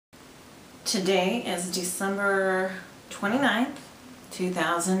Today is December 29th,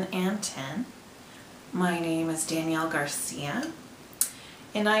 2010. My name is Danielle Garcia,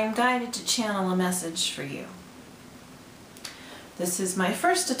 and I am guided to channel a message for you. This is my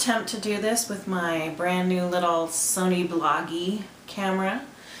first attempt to do this with my brand new little Sony Bloggy camera,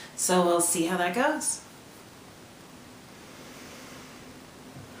 so we'll see how that goes.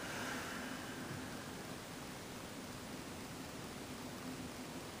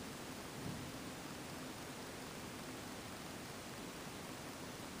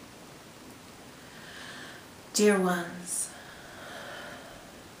 Dear ones,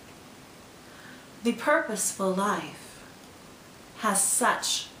 the purposeful life has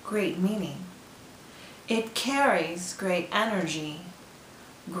such great meaning. It carries great energy,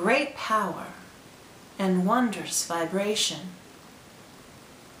 great power, and wondrous vibration.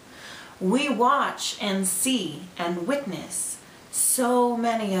 We watch and see and witness so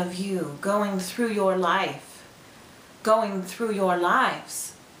many of you going through your life, going through your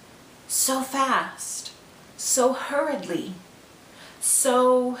lives so fast, so hurriedly,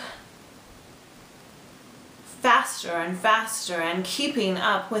 so faster and faster, and keeping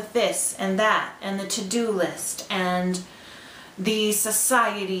up with this and that and the to-do list and the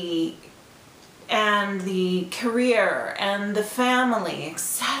society and the career and the family,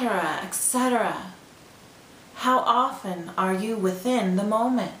 etc., etc. How often are you within the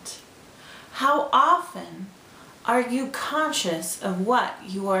moment? How often are you conscious of what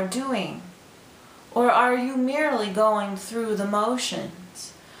you are doing? Or are you merely going through the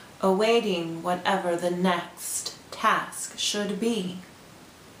motions, awaiting whatever the next task should be?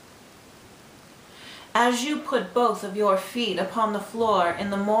 As you put both of your feet upon the floor in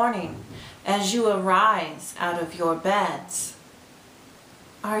the morning, as you arise out of your beds,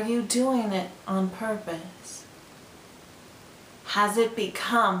 are you doing it on purpose? Has it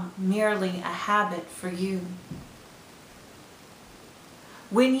become merely a habit for you?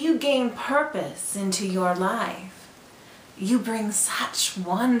 When you gain purpose into your life, you bring such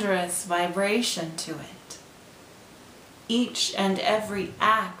wondrous vibration to it. Each and every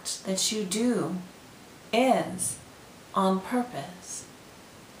act that you do is on purpose.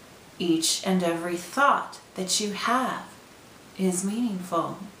 Each and every thought that you have is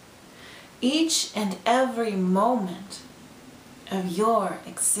meaningful. Each and every moment of your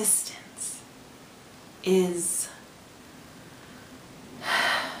existence is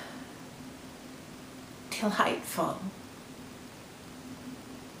delightful.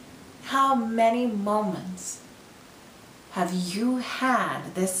 How many moments have you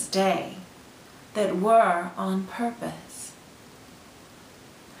had this day that were on purpose?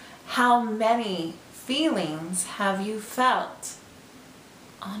 How many feelings have you felt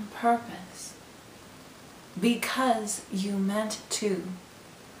on purpose because you meant to?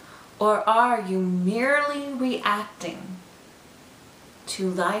 Or are you merely reacting to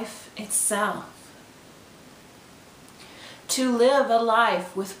life itself? To live a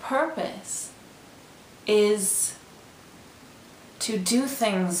life with purpose is to do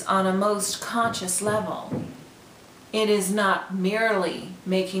things on a most conscious level. It is not merely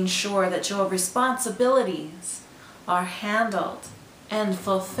making sure that your responsibilities are handled and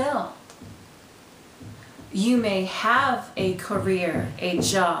fulfilled. You may have a career, a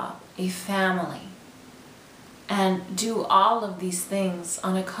job, a family, and do all of these things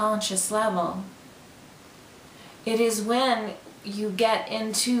on a conscious level. It is when you get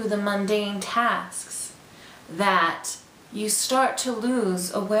into the mundane tasks that you start to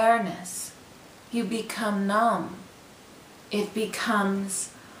lose awareness. You become numb. It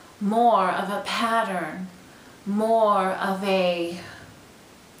becomes more of a pattern, more of a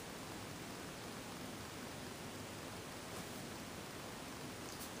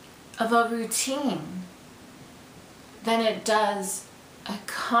routine than it does a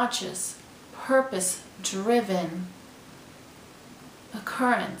conscious, purpose-driven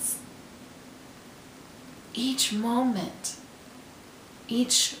occurrence. Each moment,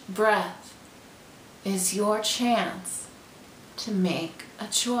 each breath is your chance to make a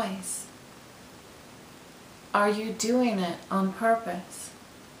choice. Are you doing it on purpose?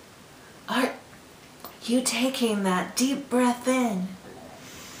 Are you taking that deep breath in?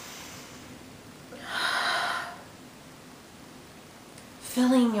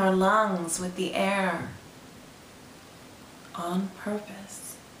 Filling your lungs with the air on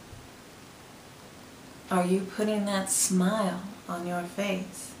purpose? Are you putting that smile on your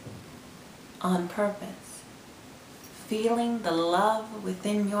face on purpose? Feeling the love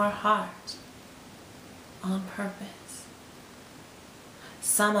within your heart on purpose?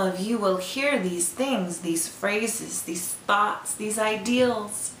 Some of you will hear these things, these phrases, these thoughts, these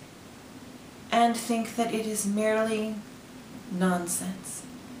ideals, and think that it is merely nonsense.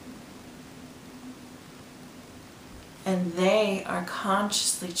 And they are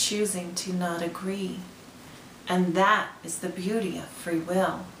consciously choosing to not agree. And that is the beauty of free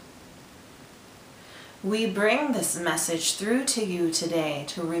will. We bring this message through to you today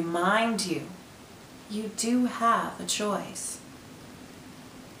to remind you, you do have a choice.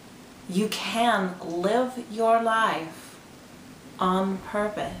 You can live your life on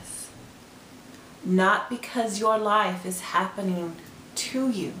purpose, not because your life is happening to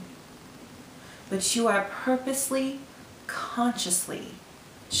you, but you are purposely, consciously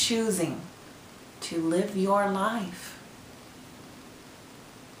choosing to live your life.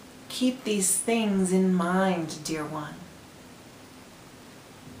 Keep these things in mind, dear one.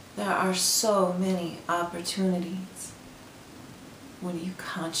 There are so many opportunities when you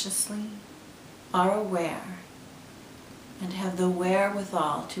consciously are aware and have the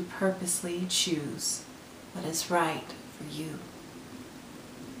wherewithal to purposely choose what is right for you.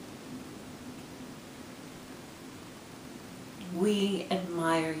 We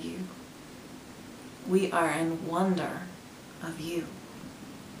admire you. We are in wonder of you.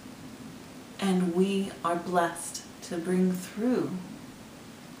 And we are blessed to bring through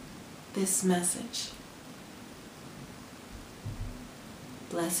this message.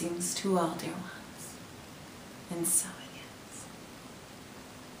 Blessings to all, dear ones, and so